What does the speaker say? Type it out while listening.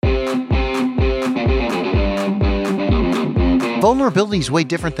vulnerability is way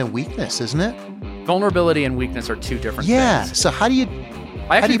different than weakness, isn't it? Vulnerability and weakness are two different things. So how do you?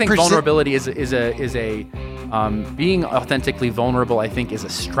 I actually think vulnerability is a being authentically vulnerable. I think is a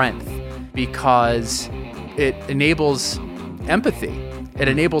strength because it enables empathy. It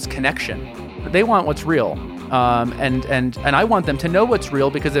enables connection. They want what's real, and I want them to know what's real,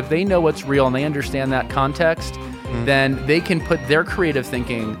 because if they know what's real and they understand that context, then they can put their creative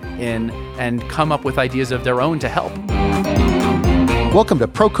thinking in and come up with ideas of their own to help. Welcome to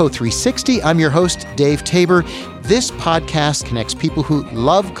Proco 360. I'm your host, Dave Tabor. This podcast connects people who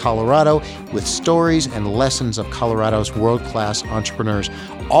love Colorado with stories and lessons of Colorado's world-class entrepreneurs.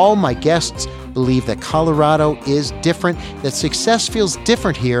 All my guests believe that Colorado is different, that success feels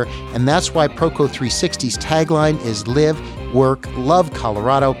different here, and that's why Proco 360's tagline is Live, Work, Love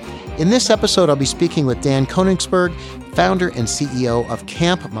Colorado. In this episode, I'll be speaking with Dan Koenigsberg, founder and CEO of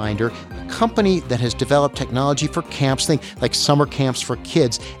CampMinder, a company that has developed technology for camps, think like summer camps for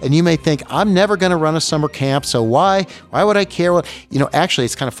kids. And you may think, I'm never going to run a summer camp, so why would I care? Well, actually,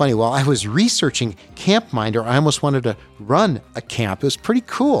 it's kind of funny. While I was researching CampMinder, I almost wanted to run a camp. It was pretty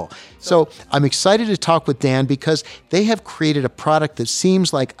cool. So I'm excited to talk with Dan because they have created a product that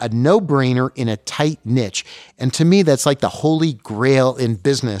seems like a no-brainer in a tight niche. And to me, that's like the holy grail in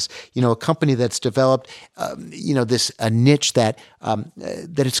business. A company that's developed, a niche that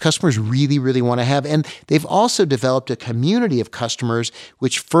its customers really, really want to have. And they've also developed a community of customers,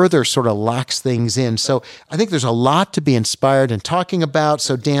 which further sort of locks things in. So I think there's a lot to be inspired and talking about.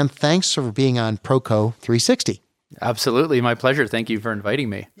 So Dan, thanks for being on Proco 360. Absolutely. My pleasure. Thank you for inviting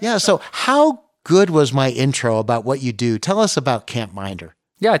me. Yeah. So how good was my intro about what you do? Tell us about CampMinder.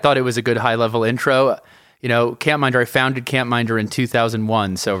 Yeah, I thought it was a good high-level intro. CampMinder, I founded CampMinder in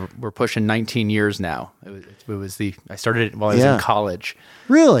 2001, so we're pushing 19 years now. I started it while I was in college.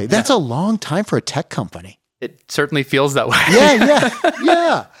 Really? That's a long time for a tech company. It certainly feels that way.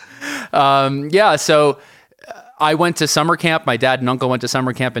 Yeah. So I went to summer camp. My dad and uncle went to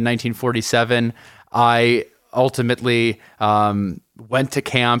summer camp in 1947. I ultimately went to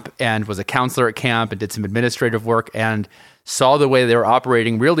camp and was a counselor at camp and did some administrative work and saw the way they were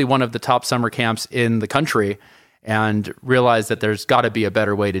operating, really one of the top summer camps in the country, and realized that there's got to be a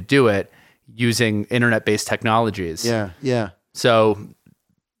better way to do it using internet-based technologies. Yeah. So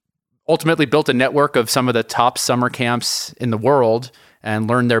ultimately built a network of some of the top summer camps in the world and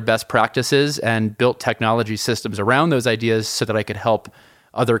learned their best practices and built technology systems around those ideas so that I could help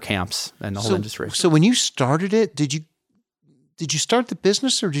other camps and the whole industry. So when you started it, did you start the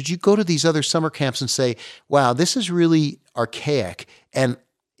business, or did you go to these other summer camps and say, wow, this is really archaic, and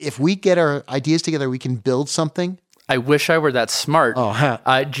if we get our ideas together, we can build something? I wish I were that smart. Oh,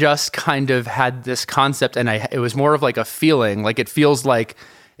 I just kind of had this concept, and it was more of like a feeling. Like it feels like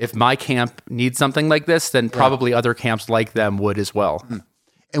if my camp needs something like this, then probably other camps like them would as well.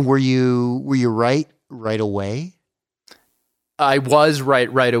 And were you right away? I was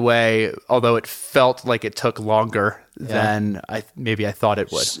right away, although it felt like it took longer than I thought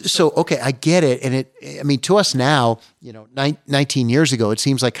it would. So, okay, I get it. And to us now, 19 years ago, it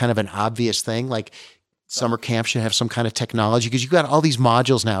seems like kind of an obvious thing. Like summer camp should have some kind of technology, because you've got all these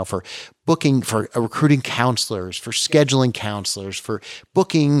modules now for booking, for recruiting counselors, for scheduling counselors, for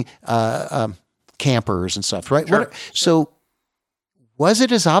booking campers and stuff, right? Sure. So was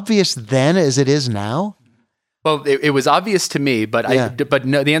it as obvious then as it is now? Well, it was obvious to me, but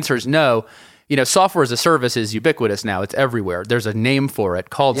no. The answer is no. Software as a service is ubiquitous now. It's everywhere. There's a name for it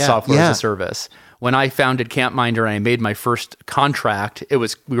called software as a service. When I founded CampMinder and I made my first contract,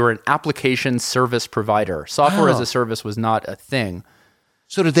 we were an application service provider. Software as a service was not a thing.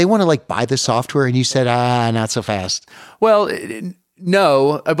 So did they want to buy the software, and you said, not so fast? Well,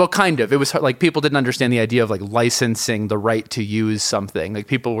 no, well, kind of. It was like people didn't understand the idea of licensing the right to use something. Like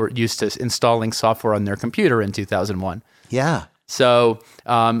people were used to installing software on their computer in 2001. Yeah. So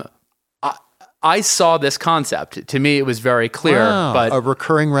I saw this concept. To me, it was very clear. Wow, but a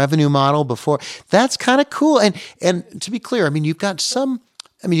recurring revenue model before. That's kind of cool. And to be clear, you've got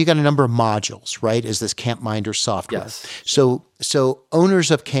you've got a number of modules, right? Is this CampMinder software? Yes. So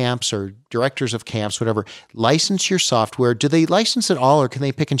owners of camps or directors of camps, whatever, license your software. Do they license it all, or can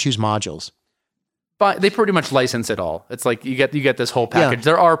they pick and choose modules? But they pretty much license it all. It's like you get this whole package. Yeah.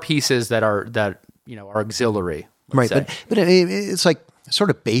 There are pieces that are auxiliary, right? Say. But it's like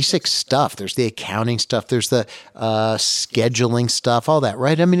sort of basic stuff. There's the accounting stuff. There's the scheduling stuff. All that,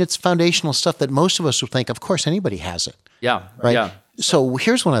 right? It's foundational stuff that most of us would think, of course, anybody has it. Yeah. Right. Yeah. So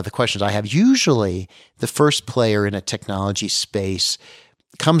here's one of the questions I have. Usually, the first player in a technology space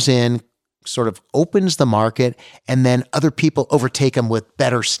comes in, sort of opens the market, and then other people overtake them with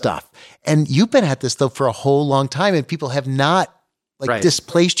better stuff. And you've been at this though for a whole long time, and people have not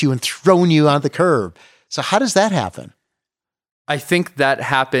displaced you and thrown you on the curb. So how does that happen? I think that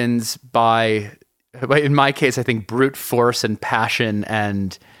happens by, in my case, I think brute force and passion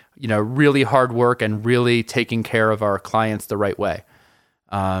and, really hard work and really taking care of our clients the right way.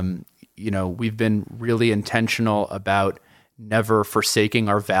 We've been really intentional about never forsaking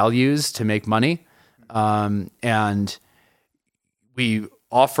our values to make money. And we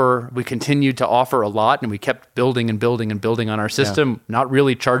continued to offer a lot, and we kept building and building and building on our system, not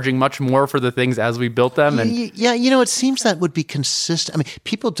really charging much more for the things as we built them. And it seems that would be consistent. I mean,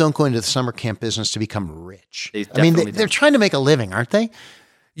 people don't go into the summer camp business to become rich. They're trying to make a living, aren't they?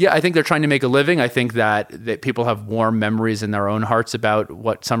 Yeah, I think they're trying to make a living. I think that people have warm memories in their own hearts about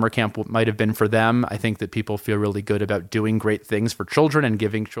what summer camp might have been for them. I think that people feel really good about doing great things for children and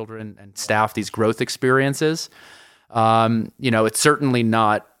giving children and staff these growth experiences. It's certainly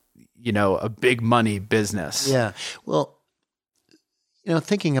not, a big money business. Yeah. Well,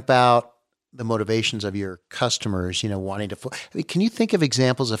 thinking about the motivations of your customers, wanting to, can you think of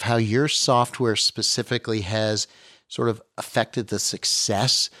examples of how your software specifically has sort of affected the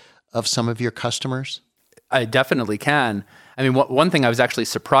success of some of your customers? I definitely can. I mean, one thing I was actually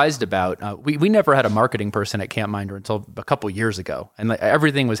surprised about, we never had a marketing person at CampMinder until a couple years ago, and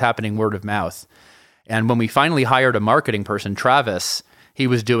everything was happening word of mouth. And when we finally hired a marketing person, Travis, he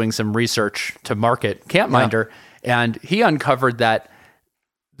was doing some research to market CampMinder, and he uncovered that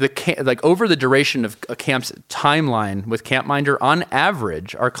over the duration of a camp's timeline with CampMinder, on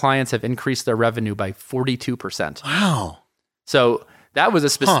average, our clients have increased their revenue by 42%. Wow! So that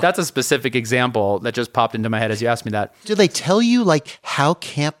was that's a specific example that just popped into my head as you asked me that. Did they tell you how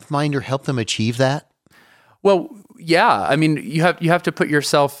CampMinder helped them achieve that? Well, yeah. I mean, you have to put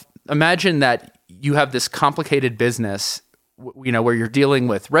yourself. Imagine that you have this complicated business, where you're dealing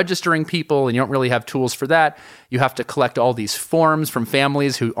with registering people and you don't really have tools for that. You have to collect all these forms from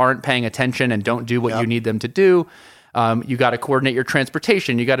families who aren't paying attention and don't do what you need them to do. You got to coordinate your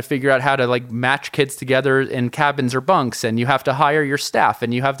transportation. You got to figure out how to match kids together in cabins or bunks, and you have to hire your staff,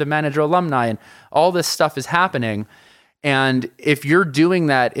 and you have to manage your alumni, and all this stuff is happening. And if you're doing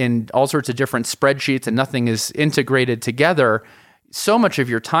that in all sorts of different spreadsheets and nothing is integrated together, so much of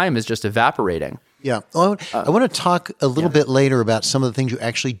your time is just evaporating. Yeah. Well, I want to talk a little bit later about some of the things you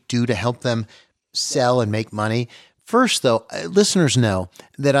actually do to help them sell and make money. First, though, listeners know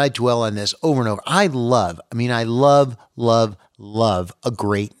that I dwell on this over and over. I love a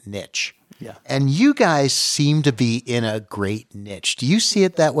great niche. Yeah. And you guys seem to be in a great niche. Do you see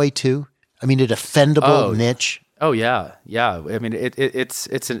it that way too? I mean, a defendable niche? Oh, yeah. Yeah. I mean, it's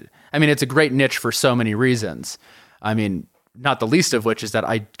a great niche for so many reasons. I mean, not the least of which is that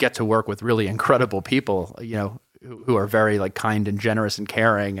I get to work with really incredible people, who are very kind and generous and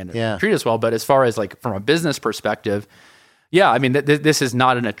caring and treat us well. But as far as from a business perspective, I mean, this is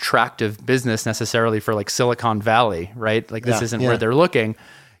not an attractive business necessarily for Silicon Valley, right? This isn't where they're looking,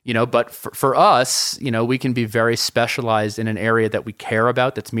 but for us, we can be very specialized in an area that we care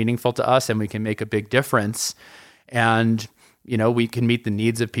about, that's meaningful to us, and we can make a big difference. And, we can meet the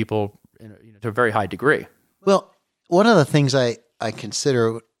needs of people to a very high degree. Well, one of the things I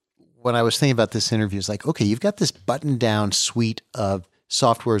consider when I was thinking about this interview is okay, you've got this buttoned-down suite of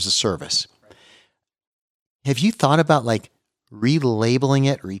software as a service. Have you thought about relabeling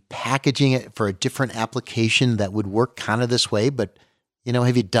it, repackaging it for a different application that would work kind of this way? But,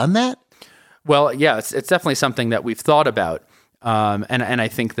 have you done that? Well, yeah, it's definitely something that we've thought about. And I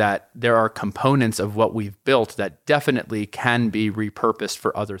think that there are components of what we've built that definitely can be repurposed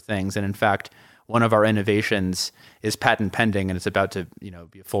for other things. And in fact, one of our innovations is patent pending, and it's about to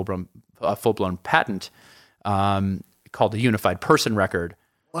be a full-blown patent called the Unified Person Record.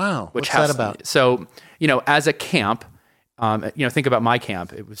 Wow, what's that about? So, as a camp, think about my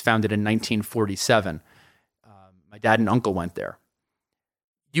camp. It was founded in 1947. My dad and uncle went there.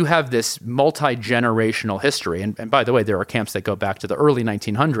 You have this multi-generational history, and by the way, there are camps that go back to the early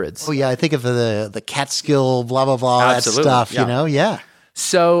 1900s. Oh yeah, I think of the Catskill, blah blah blah, Absolutely. That stuff. Yeah.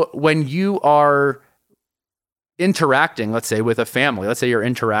 So when you are interacting, let's say with a family, let's say you're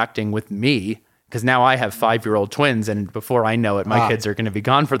interacting with me, because now I have 5-year-old twins, and before I know it, my kids are going to be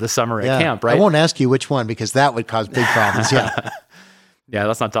gone for the summer at camp, right? I won't ask you which one, because that would cause big problems. Yeah. Yeah,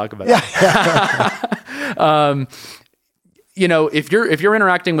 let's not talk about that. If you're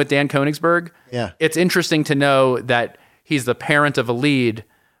interacting with Dan Koenigsberg, it's interesting to know that he's the parent of a lead,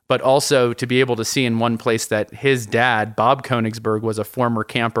 but also to be able to see in one place that his dad, Bob Koenigsberg, was a former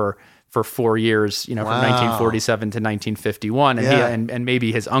camper for 4 years, from 1947 to 1951. And and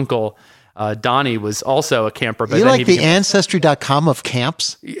maybe his uncle, Donnie was also a camper. But you then like the Ancestry.com of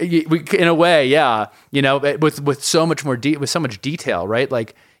camps? In a way, yeah. With so much more with so much detail, right?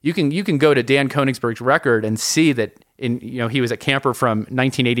 Like you can go to Dan Koenigsberg's record and see that he was a camper from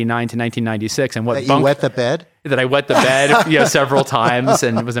 1989 to 1996, and that you wet the bed? That I wet the bed, several times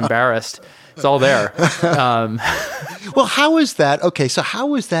and was embarrassed. It's all there. Well, how is that? Okay, so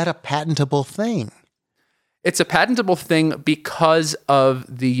how is that a patentable thing? It's a patentable thing because of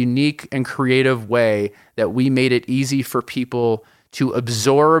the unique and creative way that we made it easy for people to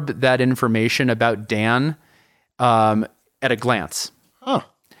absorb that information about Dan at a glance. Oh.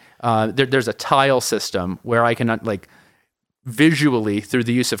 There's a tile system where I can visually, through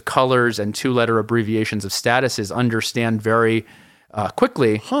the use of colors and 2-letter abbreviations of statuses, understand very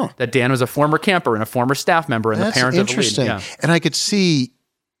quickly that Dan was a former camper and a former staff member and the parent of the lead. Yeah. And I could see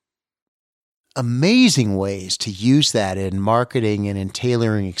amazing ways to use that in marketing and in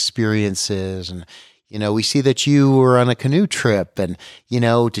tailoring experiences. And, we see that you were on a canoe trip and,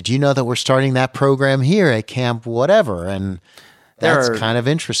 did you know that we're starting that program here at Camp Whatever? And that's kind of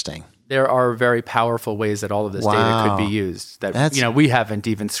interesting. There are very powerful ways that all of this data could be used that we haven't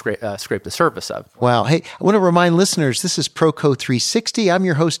even scraped the surface of. Wow. Hey, I want to remind listeners, this is Proco 360. I'm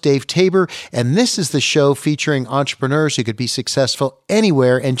your host, Dave Tabor, and this is the show featuring entrepreneurs who could be successful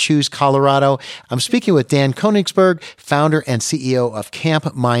anywhere and choose Colorado. I'm speaking with Dan Koenigsberg, founder and CEO of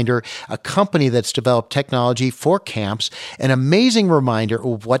CampMinder, a company that's developed technology for camps, an amazing reminder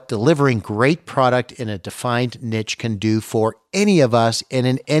of what delivering great product in a defined niche can do for any of us and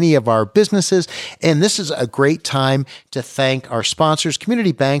in any of our businesses. And this is a great time to thank our sponsors,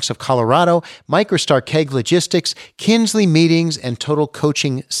 Community Banks of Colorado, MicroStar Keg Logistics, Kinsley Meetings, and Total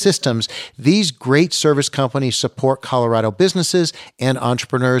Coaching Systems. These great service companies support Colorado businesses and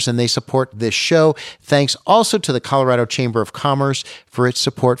entrepreneurs, and they support this show. Thanks also to the Colorado Chamber of Commerce for its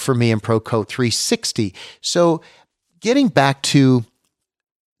support for me and Proco 360. So getting back to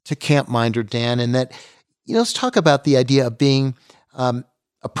CampMinder, Dan, and that, let's talk about the idea of being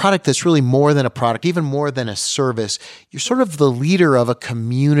a product that's really more than a product, even more than a service. You're sort of the leader of a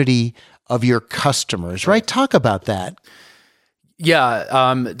community of your customers, right? Talk about that.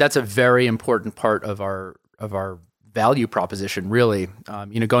 Yeah, that's a very important part of our value proposition, really.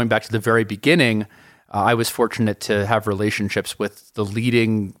 Going back to the very beginning, I was fortunate to have relationships with the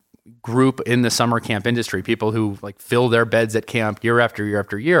leading group in the summer camp industry, people who fill their beds at camp year after year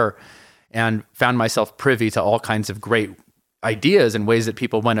after year, and found myself privy to all kinds of great ideas and ways that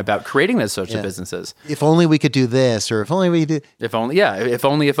people went about creating those sorts of businesses. If only we could do this, or if only we did. If only.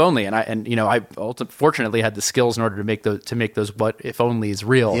 And I fortunately had the skills in order to make those what if onlys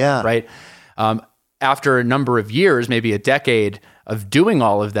real. Yeah. Right. After a number of years, maybe a decade of doing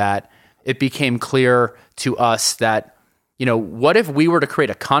all of that, it became clear to us that, what if we were to create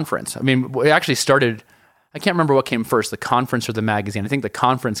a conference? I mean, we actually started. I can't remember what came first, the conference or the magazine. I think the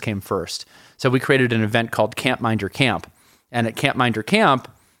conference came first. So we created an event called CampMinder Camp. And at CampMinder Camp,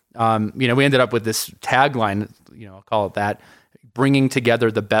 we ended up with this tagline, I'll call it that, bringing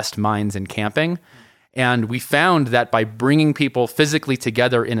together the best minds in camping. And we found that by bringing people physically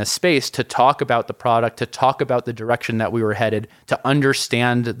together in a space to talk about the product, to talk about the direction that we were headed, to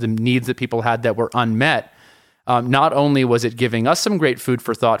understand the needs that people had that were unmet, not only was it giving us some great food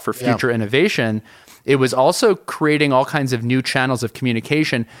for thought for future innovation, it was also creating all kinds of new channels of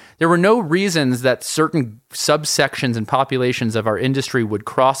communication. There were no reasons that certain subsections and populations of our industry would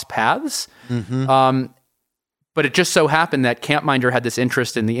cross paths. Mm-hmm. But it just so happened that CampMinder had this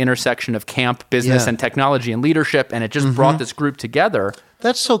interest in the intersection of camp, business, and technology and leadership, and it just brought this group together.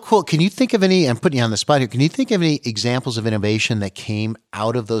 That's so cool. Can you think of any, I'm putting you on the spot here, can you think of any examples of innovation that came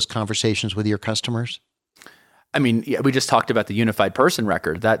out of those conversations with your customers? I mean, we just talked about the Unified Person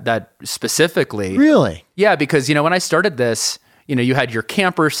record, that specifically. Really? Yeah, because, when I started this, you had your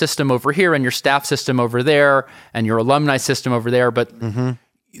camper system over here and your staff system over there and your alumni system over there, but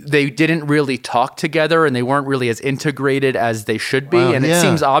they didn't really talk together and they weren't really as integrated as they should be. Wow, and it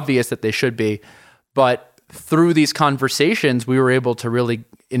seems obvious that they should be. But through these conversations, we were able to really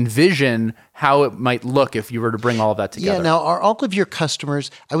envision how it might look if you were to bring all of that together. Yeah, now are all of your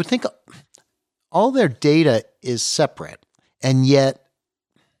customers, I would think all their data is separate, and yet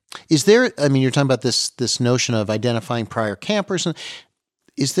is there, you're talking about this notion of identifying prior campers, and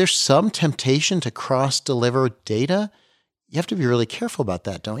is there some temptation to cross-deliver data? You have to be really careful about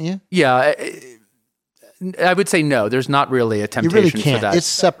that, don't you? Yeah, I would say no. There's not really a temptation you really can't. for that. It's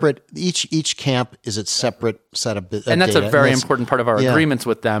separate. Each camp is its separate set of data. And that's a very important part of our agreements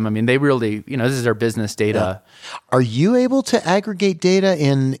with them. I mean, they really, this is their business data. Yeah. Are you able to aggregate data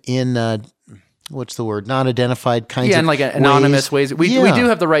in what's the word? Non-identified kinds of and like anonymous ways. We do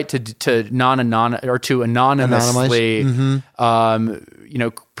have the right to to anonymously,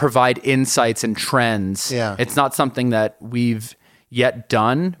 provide insights and trends. Yeah. It's not something that we've yet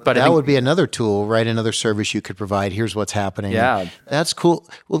done, but that would be another tool, right? Another service you could provide. Here's what's happening. Yeah. That's cool.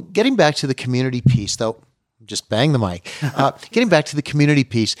 Well, getting back to the community piece, though, just bang the mic. Getting back to the community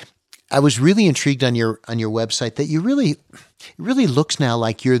piece, I was really intrigued on your website that it really looks now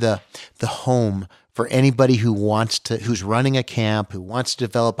like you're the home for anybody who's running a camp, who wants to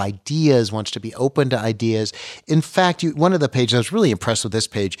develop ideas, wants to be open to ideas. In fact, one of the pages, I was really impressed with this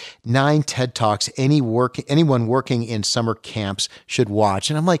page, 9 TED Talks anyone working in summer camps should watch.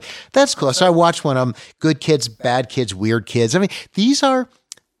 And I'm like, that's cool. So I watched one of them, Good Kids, Bad Kids, Weird Kids. I mean, these are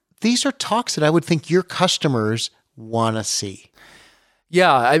talks that I would think your customers want to see.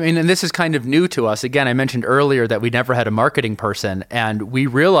 Yeah, I mean, and this is kind of new to us. Again, I mentioned earlier that we never had a marketing person, and we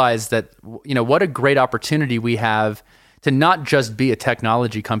realized that, what a great opportunity we have to not just be a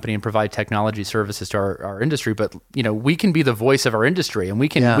technology company and provide technology services to our industry, but, we can be the voice of our industry, and we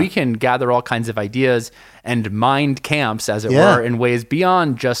can gather all kinds of ideas and mind camps, as it were, in ways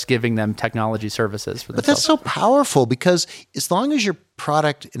beyond just giving them technology services for themselves. But that's so powerful, because as long as your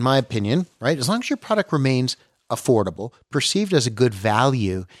product, in my opinion, right, as long as your product remains affordable, perceived as a good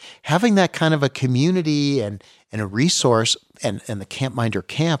value, having that kind of a community and a resource and the CampMinder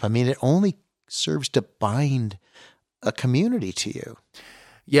camp, I mean, it only serves to bind a community to you.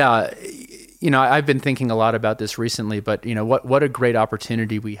 Yeah. I've been thinking a lot about this recently, but what a great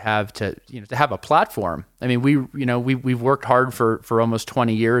opportunity we have to have a platform. I mean, we've worked hard for almost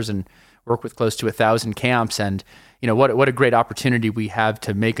 20 years and work with close to 1,000 camps, and what a great opportunity we have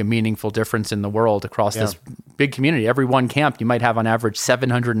to make a meaningful difference in the world across this big community. Every one camp, you might have on average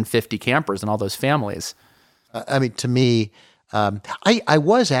 750 campers and all those families. I mean, to me, I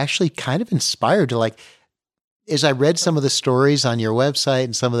was actually kind of inspired to, as I read some of the stories on your website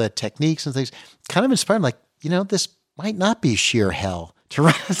and some of the techniques and things, kind of inspired, this might not be sheer hell to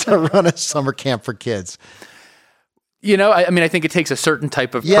run a summer camp for kids. I think it takes a certain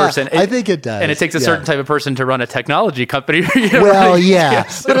type of person. I think it does. And it takes a certain type of person to run a technology company.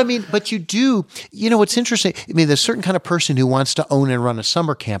 But you do, what's interesting, I mean, there's a certain kind of person who wants to own and run a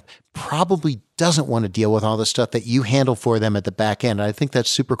summer camp probably doesn't want to deal with all the stuff that you handle for them at the back end. I think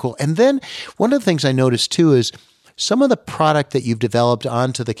that's super cool. And then one of the things I noticed too is some of the product that you've developed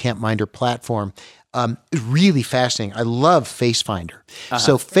onto the CampMinder platform is really fascinating. I love FaceFinder.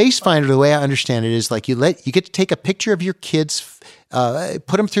 So FaceFinder, the way I understand it, is you get to take a picture of your kids, put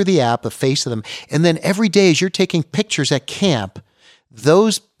them through the app, a face of them, and then every day as you're taking pictures at camp,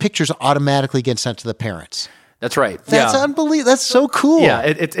 those pictures automatically get sent to the parents. That's right. That's unbelievable. That's so cool. Yeah,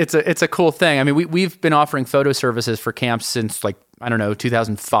 it's a cool thing. I mean, we've been offering photo services for camps since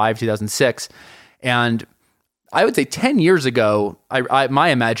 2005, 2006, and I would say 10 years ago, my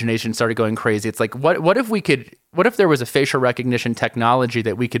imagination started going crazy. It's like, what if there was a facial recognition technology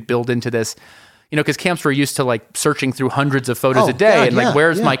that we could build into this? Because camps were used to searching through hundreds of photos a day,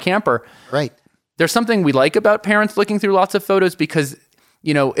 where's my camper? Right. There's something we like about parents looking through lots of photos because,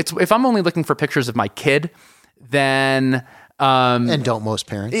 if I'm only looking for pictures of my kid, then and don't most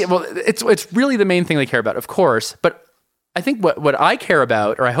parents? It's really the main thing they care about, of course. But I think what I care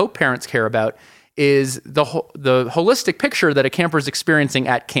about, or I hope parents care about, is the holistic picture that a camper is experiencing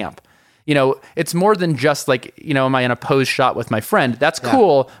at camp. It's more than just am I in a pose shot with my friend? That's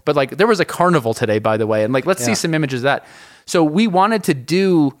cool, but there was a carnival today, by the way, and let's see some images of that. So we wanted to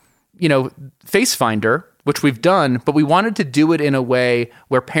do, FaceFinder, which we've done, but we wanted to do it in a way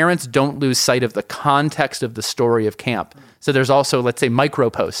where parents don't lose sight of the context of the story of camp. So there's also, let's say, micro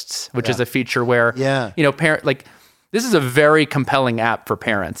posts, which is a feature where, this is a very compelling app for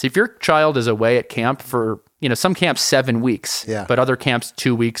parents. If your child is away at camp for, some camps 7 weeks, but other camps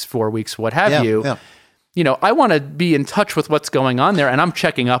 2 weeks, 4 weeks, what have you, I want to be in touch with what's going on there, and I'm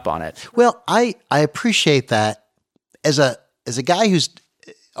checking up on it. Well, I appreciate that. As a guy who's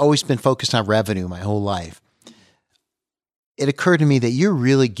always been focused on revenue my whole life, it occurred to me that you're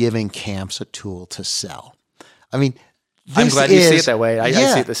really giving camps a tool to sell. I mean, I'm glad you see it that way. I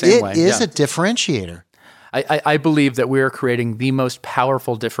see it the same way. It is a differentiator. I believe that we are creating the most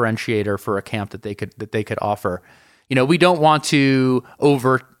powerful differentiator for a camp that they could offer. We don't want to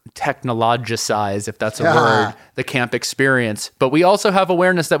over technologicize, if that's a word, the camp experience, but we also have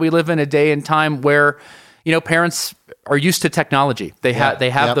awareness that we live in a day and time where, parents are used to technology. They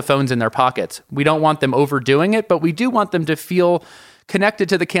have the phones in their pockets. We don't want them overdoing it, but we do want them to feel connected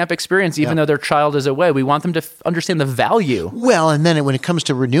to the camp experience, even though their child is away. We want them to understand the value. Well, and then when it comes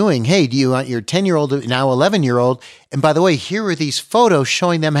to renewing, hey, do you want your 10-year-old, now 11-year-old? And by the way, here are these photos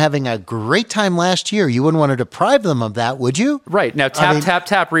showing them having a great time last year. You wouldn't want to deprive them of that, would you? Right. Now,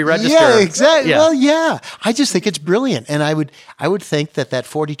 tap, re-register. Yeah, exactly. Yeah. Well, yeah. I just think it's brilliant. And I would think that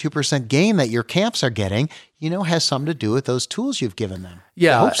 42% gain that your camps are getting, has something to do with those tools you've given them.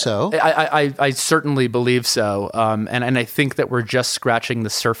 Yeah. I hope so. I certainly believe so. And I think that we're just scratching the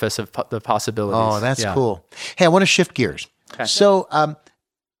surface of the possibilities. Oh, that's cool. Hey, I want to shift gears. Okay. So,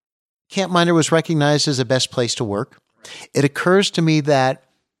 Campminder was recognized as the best place to work. It occurs to me that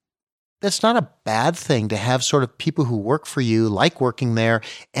that's not a bad thing to have sort of people who work for you, like working there.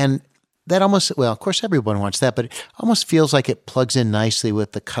 And that almost, well, of course, everyone wants that, but it almost feels like it plugs in nicely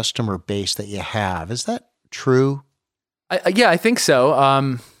with the customer base that you have. Is that true? I think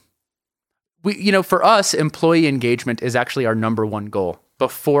so. For us, employee engagement is actually our number one goal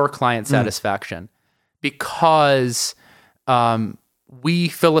before client satisfaction, because we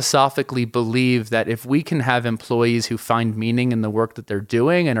philosophically believe that if we can have employees who find meaning in the work that they're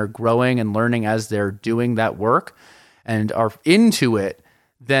doing and are growing and learning as they're doing that work and are into it,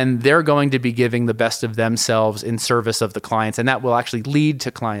 then they're going to be giving the best of themselves in service of the clients, and that will actually lead to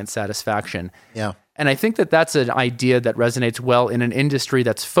client satisfaction. Yeah. And I think that that's an idea that resonates well in an industry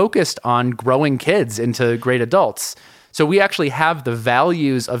that's focused on growing kids into great adults. So we actually have the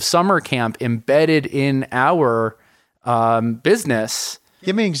values of summer camp embedded in our business.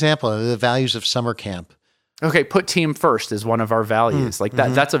 Give me an example of the values of summer camp. Okay, put team first is one of our values.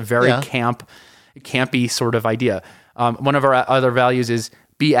 That's a very campy sort of idea. One of our other values is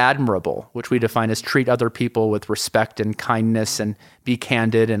be admirable, which we define as treat other people with respect and kindness and be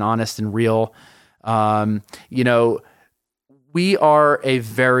candid and honest and real. We are a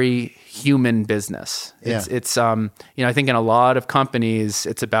very human business. It's I think in a lot of companies,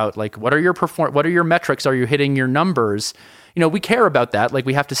 it's about like, what are your metrics? Are you hitting your numbers? We care about that. Like,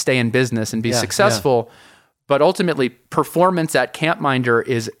 we have to stay in business and be successful, but ultimately performance at Campminder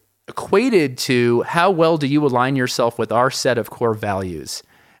is equated to how well do you align yourself with our set of core values.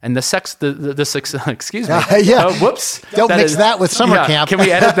 And excuse me. Whoops. Don't mix that with summer camp. Can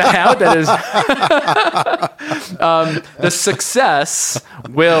we edit that out? That is, the success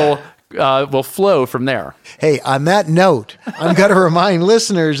will flow from there. Hey, on that note, I'm going to remind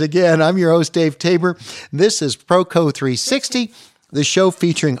listeners again, I'm your host, Dave Tabor. This is Proco 360, the show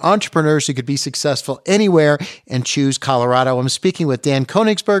featuring entrepreneurs who could be successful anywhere and choose Colorado. I'm speaking with Dan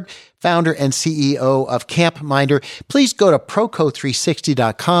Koenigsberg, founder and CEO of Campminder. Please go to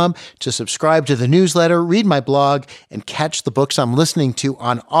Proco360.com to subscribe to the newsletter, read my blog, and catch the books I'm listening to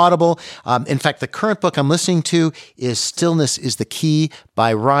on Audible. In fact, the current book I'm listening to is Stillness is the Key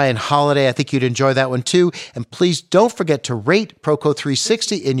by Ryan Holiday. I think you'd enjoy that one too. And please don't forget to rate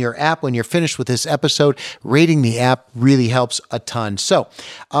Proco360 in your app when you're finished with this episode. Rating the app really helps a ton. So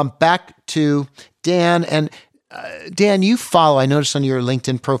back to Dan. And Dan, I noticed on your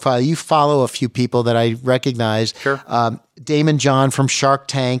LinkedIn profile, you follow a few people that I recognize. Sure. Daymond John from Shark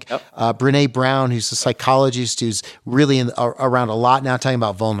Tank, Brené Brown, who's a psychologist who's really around a lot now, talking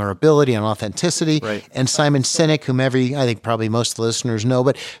about vulnerability and authenticity, and Simon Sinek, whom I think probably most of the listeners know.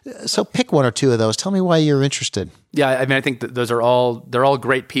 But so pick one or two of those. Tell me why you're interested. Yeah, I mean, I think that they're all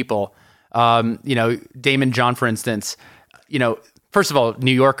great people. Daymond John, for instance, first of all,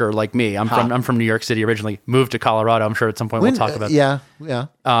 New Yorker like me. I'm from New York City originally. Moved to Colorado. I'm sure at some point we'll talk about that. Yeah.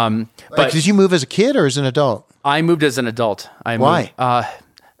 But did you move as a kid or as an adult? I moved as an adult. Why?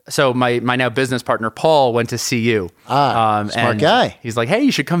 So my now business partner Paul went to CU. Smart guy. He's like, hey,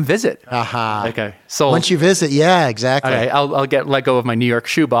 you should come visit. Okay. So once you visit, yeah, exactly. Okay, I'll let go of my New York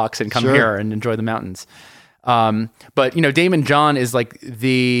shoebox and come here and enjoy the mountains. But Daymond John is like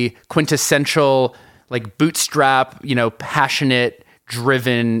the quintessential like bootstrap, passionate,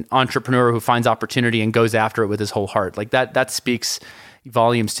 driven entrepreneur who finds opportunity and goes after it with his whole heart. Like that speaks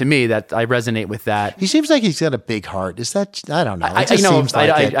volumes to me, that I resonate with that. He seems like he's got a big heart. Is that, I don't know.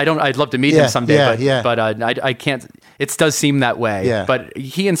 I'd love to meet him someday, but I can't, it does seem that way. Yeah. But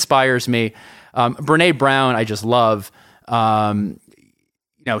he inspires me. Brené Brown, I just love, talking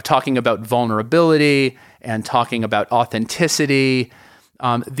about vulnerability and talking about authenticity.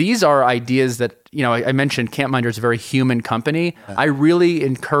 These are ideas that, I mentioned Campminder is a very human company. Yeah. I really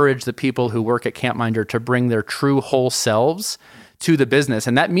encourage the people who work at Campminder to bring their true whole selves to the business.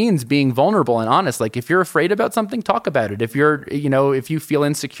 And that means being vulnerable and honest. Like if you're afraid about something, talk about it. If you're, if you feel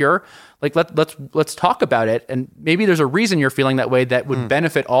insecure, like let's talk about it. And maybe there's a reason you're feeling that way that would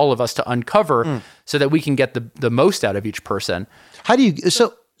benefit all of us to uncover so that we can get the most out of each person. How do you get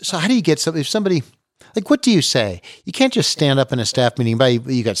somebody, if somebody, Like, what do you say? You can't just stand up in a staff meeting.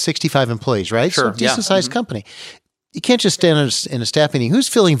 You got 65 employees, right? Sure, So decent sized company. You can't just stand in a staff meeting. Who's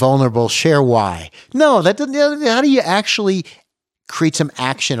feeling vulnerable? Share why. No, that doesn't. How do you actually create some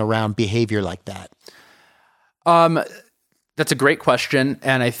action around behavior like that? That's a great question.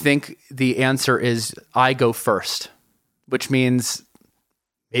 And I think the answer is I go first, which means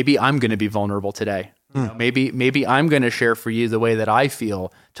maybe I'm going to be vulnerable today. You know, maybe I'm going to share for you the way that I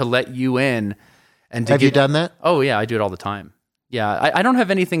feel to let you in. And to Have you done that? Oh yeah, I do it all the time. Yeah, I don't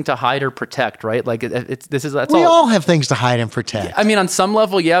have anything to hide or protect, right? Like that's we all have things to hide and protect. I mean, on some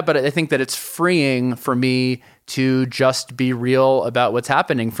level, yeah, but I think that it's freeing for me to just be real about what's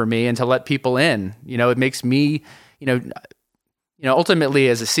happening for me and to let people in. You know, it makes me, ultimately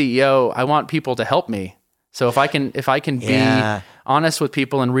as a CEO, I want people to help me. So if I can be honest with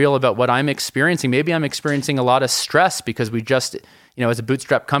people and real about what I'm experiencing, maybe I'm experiencing a lot of stress because we just, as a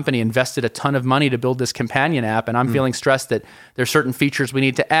bootstrap company, invested a ton of money to build this companion app, and I'm feeling stressed that there's certain features we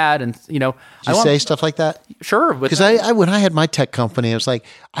need to add. And Do you say stuff like that? Sure. Because I when I had my tech company, I was like,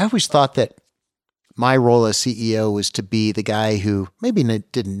 I always thought that my role as CEO was to be the guy who maybe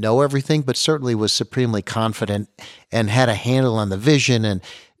didn't know everything, but certainly was supremely confident and had a handle on the vision. And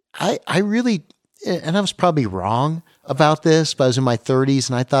I really, and I was probably wrong about this, but I was in my 30s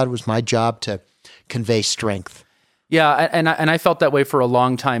and I thought it was my job to convey strength. Yeah, and I felt that way for a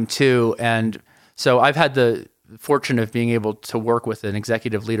long time too. And so I've had the fortune of being able to work with an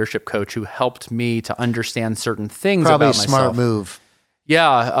executive leadership coach who helped me to understand certain things Probably about myself. Probably a smart move.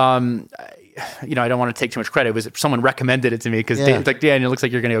 Yeah. I don't want to take too much credit. It was someone recommended it to me because like, Dan, it looks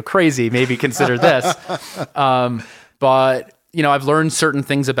like you're going to go crazy. Maybe consider this. But I've learned certain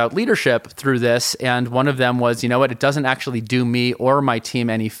things about leadership through this. And one of them was, it doesn't actually do me or my team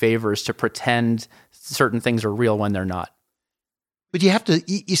any favors to pretend certain things are real when they're not. But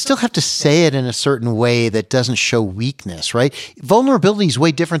you still have to say it in a certain way that doesn't show weakness, right? Vulnerability is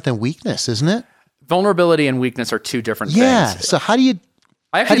way different than weakness, isn't it? Vulnerability and weakness are two different things. Yeah. So how do you?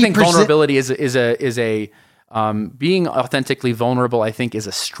 I actually think vulnerability is a being authentically vulnerable. I think is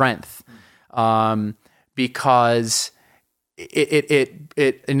a strength, because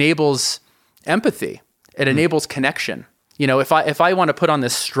it enables empathy. It enables connection. If I want to put on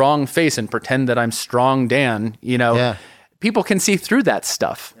this strong face and pretend that I'm strong Dan, people can see through that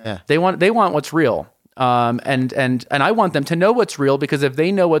stuff. Yeah. They want what's real. And I want them to know what's real, because if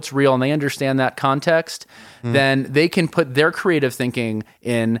they know what's real and they understand that context, then they can put their creative thinking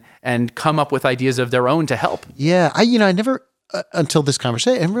in and come up with ideas of their own to help. Yeah. I never, until this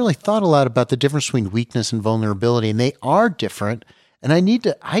conversation, I really thought a lot about the difference between weakness and vulnerability, and they are different. And I need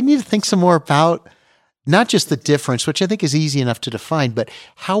to think some more about not just the difference, which I think is easy enough to define, but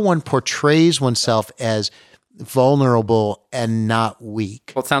how one portrays oneself as vulnerable and not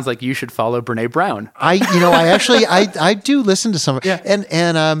weak. Well, it sounds like you should follow Brene Brown. I do listen to some, but I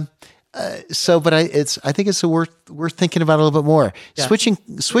think it's worth thinking about a little bit more. Yeah. Switching.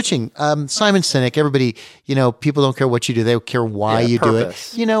 Simon Sinek. Everybody, people don't care what you do; they care why you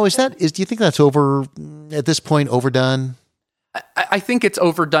purpose. Do it. Do you think that's overdone? I think it's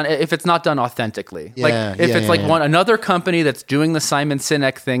overdone if it's not done authentically. Another company that's doing the Simon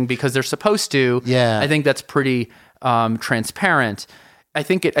Sinek thing because they're supposed to. Yeah. I think that's pretty transparent. I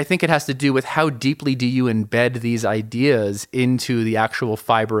think it has to do with how deeply do you embed these ideas into the actual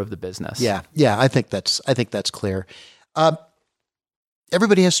fiber of the business. Yeah. I think that's clear.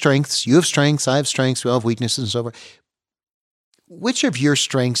 Everybody has strengths. You have strengths. I have strengths. We all have weaknesses and so forth. Which of your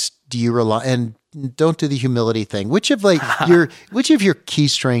strengths do you rely? And don't do the humility thing. Which of your key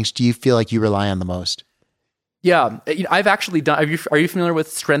strengths do you feel like you rely on the most? Yeah, I've actually done. Are you familiar with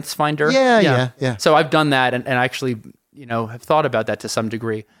StrengthsFinder? Yeah. So I've done that, and actually, have thought about that to some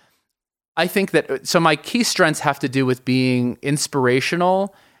degree. I think that so my key strengths have to do with being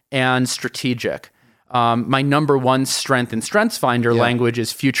inspirational and strategic. My number one strength in StrengthsFinder language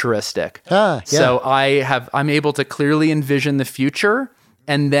is futuristic. So I'm able to clearly envision the future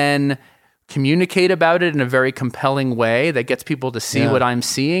and then communicate about it in a very compelling way that gets people to see what I'm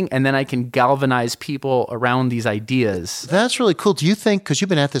seeing, and then I can galvanize people around these ideas. That's really cool. Do you think, because you've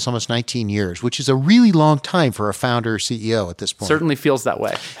been at this almost 19 years, which is a really long time for a founder or CEO at this point. Certainly feels that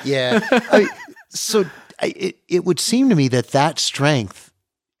way. Yeah. It would seem to me that strength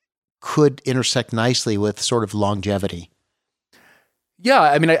could intersect nicely with sort of longevity. Yeah,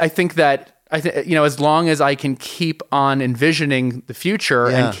 I mean, I think that as long as I can keep on envisioning the future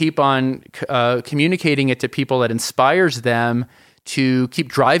and keep on communicating it to people that inspires them to keep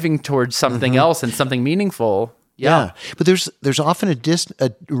driving towards something else and something meaningful. Yeah. But there's often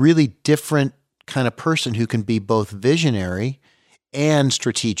a really different kind of person who can be both visionary and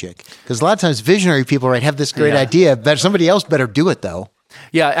strategic. Because a lot of times visionary people, right, have this great idea, but somebody else better do it though.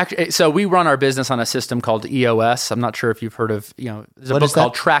 Yeah, actually, so we run our business on a system called EOS. I'm not sure if you've heard of, there's a book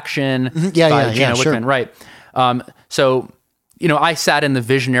called Traction by Gina Wickman, right? So, I sat in the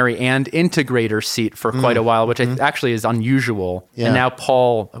visionary and integrator seat for quite a while, which actually is unusual. Yeah. And now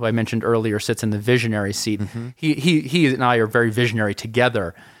Paul, who I mentioned earlier, sits in the visionary seat. He and I are very visionary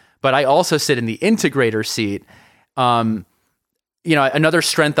together. But I also sit in the integrator seat. Another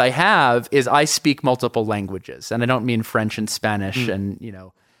strength I have is I speak multiple languages, and I don't mean French and Spanish. And,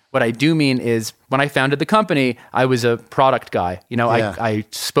 what I do mean is when I founded the company, I was a product guy. I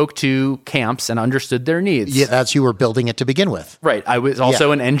spoke to camps and understood their needs. Yeah, that's you were building it to begin with. Right. I was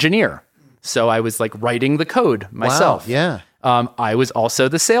also an engineer. So I was like writing the code myself. Wow, yeah. I was also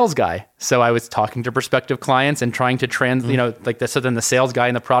the sales guy. So I was talking to prospective clients and trying to so then the sales guy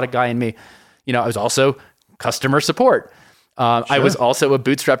and the product guy and me, I was also customer support. I was also a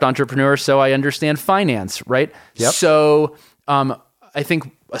bootstrapped entrepreneur, so I understand finance, right? Yep. So I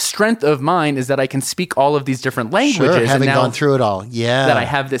think a strength of mine is that I can speak all of these different languages. Sure, having gone through it all. Yeah. That I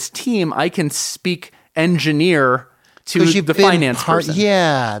have this team, I can speak engineer to the finance person.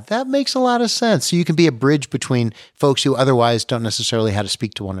 Yeah, that makes a lot of sense. So you can be a bridge between folks who otherwise don't necessarily how to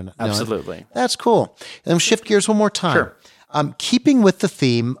speak to one another. Absolutely. That's cool. Let me shift gears one more time. Sure. Keeping with the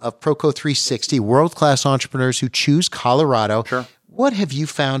theme of Proco 360, world-class entrepreneurs who choose Colorado. Sure. What have you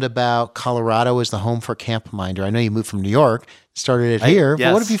found about Colorado as the home for Campminder? I know you moved from New York, started it here. Yes.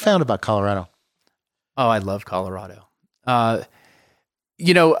 But what have you found about Colorado? Oh, I love Colorado. When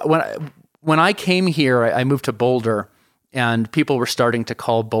I came here, I moved to Boulder, and people were starting to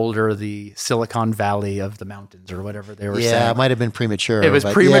call Boulder the Silicon Valley of the mountains or whatever they were saying. Yeah, it might have been premature. It was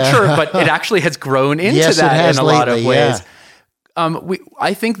premature, but it actually has grown into that in a lot of ways. Yeah.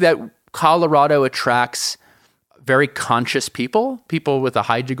 I think that Colorado attracts very conscious people with a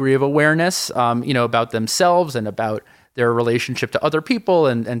high degree of awareness, about themselves and about their relationship to other people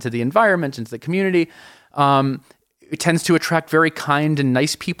and to the environment and to the community. It tends to attract very kind and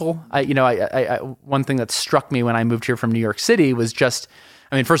nice people. One thing that struck me when I moved here from New York City was just,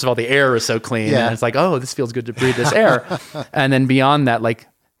 first of all, the air is so clean. Yeah. And it's like, oh, this feels good to breathe this air. And then beyond that, like,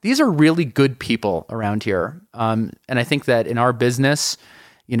 these are really good people around here. And I think that in our business,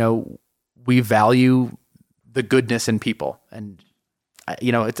 we value the goodness in people. And,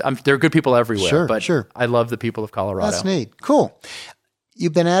 there are good people everywhere. Sure. I love the people of Colorado. That's neat. Cool.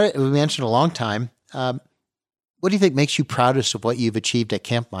 You've been at it, we mentioned, a long time. What do you think makes you proudest of what you've achieved at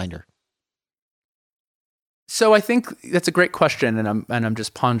Campminder? So I think that's a great question, and I'm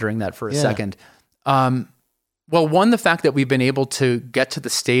just pondering that for a second. Well, one, the fact that we've been able to get to the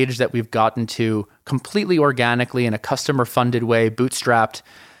stage that we've gotten to completely organically in a customer-funded way, bootstrapped.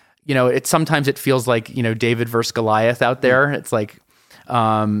 Sometimes it feels like David versus Goliath out there. It's like,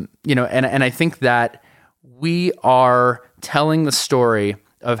 and I think that we are telling the story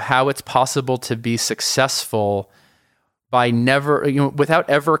of how it's possible to be successful by without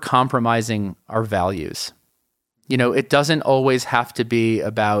ever compromising our values. It doesn't always have to be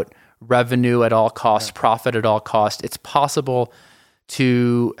about revenue at all costs, profit at all costs. It's possible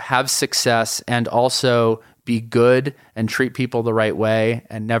to have success and also be good and treat people the right way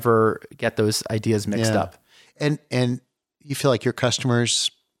and never get those ideas mixed up. And you feel like your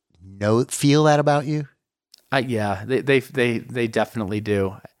customers feel that about you? Yeah, they definitely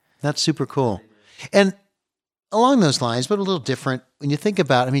do. That's super cool. And along those lines, but a little different, when you think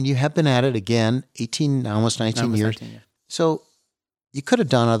about, you have been at it again, almost 19 years. 19, yeah. So you could have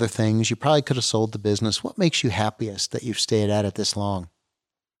done other things. You probably could have sold the business. What makes you happiest that you've stayed at it this long?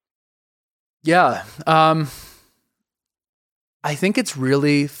 Yeah. I think it's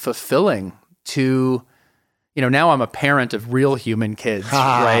really fulfilling to, now I'm a parent of real human kids,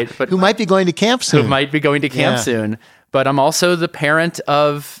 right? But who might be going to camp soon. Soon. But I'm also the parent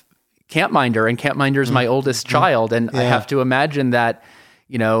of Campminder, and Campminder is my oldest child. And I have to imagine that,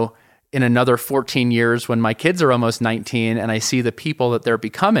 in another 14 years when my kids are almost 19 and I see the people that they're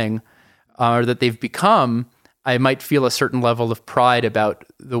becoming or that they've become, I might feel a certain level of pride about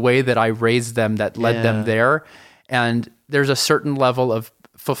the way that I raised them that led them there. And there's a certain level of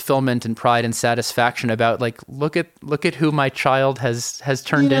fulfillment and pride and satisfaction about, like, look at who my child has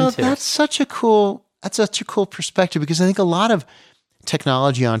turned into. That's such a cool perspective, because I think a lot of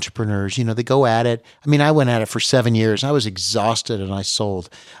technology entrepreneurs, they go at it. I went at it for 7 years. I was exhausted and I sold.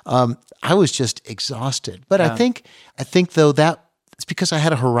 I was just exhausted. But I think though that it's because I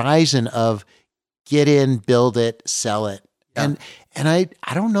had a horizon of get in, build it, sell it. Yeah. And I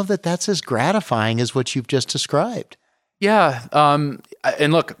don't know that that's as gratifying as what you've just described. Yeah.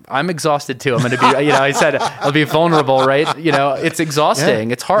 and look, I'm exhausted too. I'm going to be, I said I'll be vulnerable, right? It's exhausting.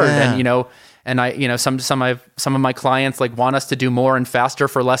 Yeah. It's hard. Yeah. And, some of my clients like want us to do more and faster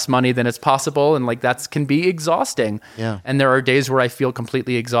for less money than it's possible. And like, that can be exhausting. Yeah. And there are days where I feel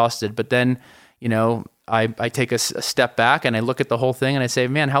completely exhausted, but then, I take a step back and I look at the whole thing and I say,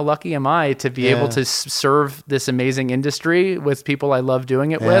 man, how lucky am I to be able to serve this amazing industry with people I love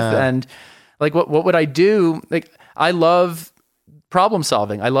doing it with? And like, what would I do? Like, I love problem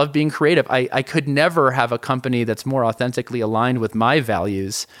solving. I love being creative. I could never have a company that's more authentically aligned with my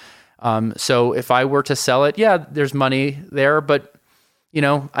values. So if I were to sell it, there's money there, but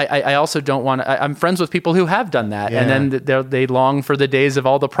I also don't want to, I'm friends with people who have done that. Yeah. And then they long for the days of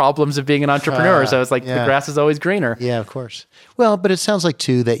all the problems of being an entrepreneur. So it's like the grass is always greener. Yeah, of course. Well, but it sounds like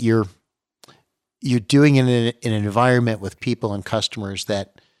too, that you're doing it in an environment with people and customers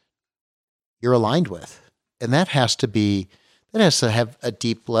that you're aligned with. And that has to have a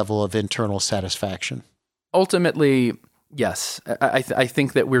deep level of internal satisfaction. Ultimately, yes. I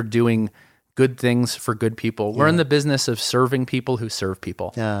think that we're doing good things for good people. We're in the business of serving people who serve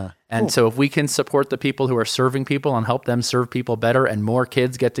people. Yeah. And so if we can support the people who are serving people and help them serve people better, and more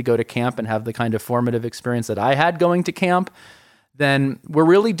kids get to go to camp and have the kind of formative experience that I had going to camp, then we're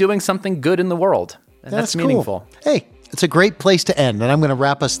really doing something good in the world. And that's meaningful. Cool. Hey, it's a great place to end, and I'm going to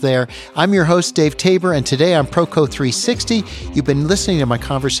wrap us there. I'm your host, Dave Tabor, and today on Proco 360, you've been listening to my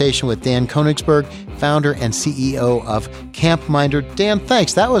conversation with Dan Koenigsberg, founder and CEO of CampMinder. Dan,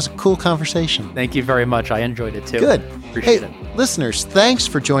 thanks. That was a cool conversation. Thank you very much. I enjoyed it too. Good. Appreciate it. Listeners, thanks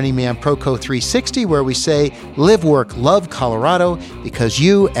for joining me on Proco 360, where we say, live, work, love Colorado, because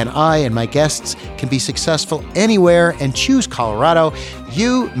you and I and my guests can be successful anywhere and choose Colorado.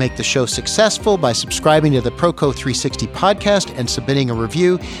 You make the show successful by subscribing to the Proco 360 podcast and submitting a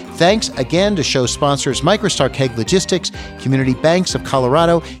review. Thanks again to show sponsors Microstar Keg Logistics, Community Banks of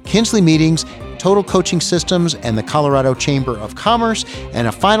Colorado, Kinsley Meetings, Total Coaching Systems, and the Colorado Chamber of Commerce. And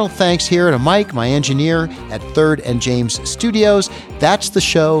a final thanks here to Mike, my engineer at 3rd and James Studios. That's the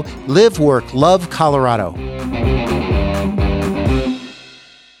show. Live, work, love Colorado.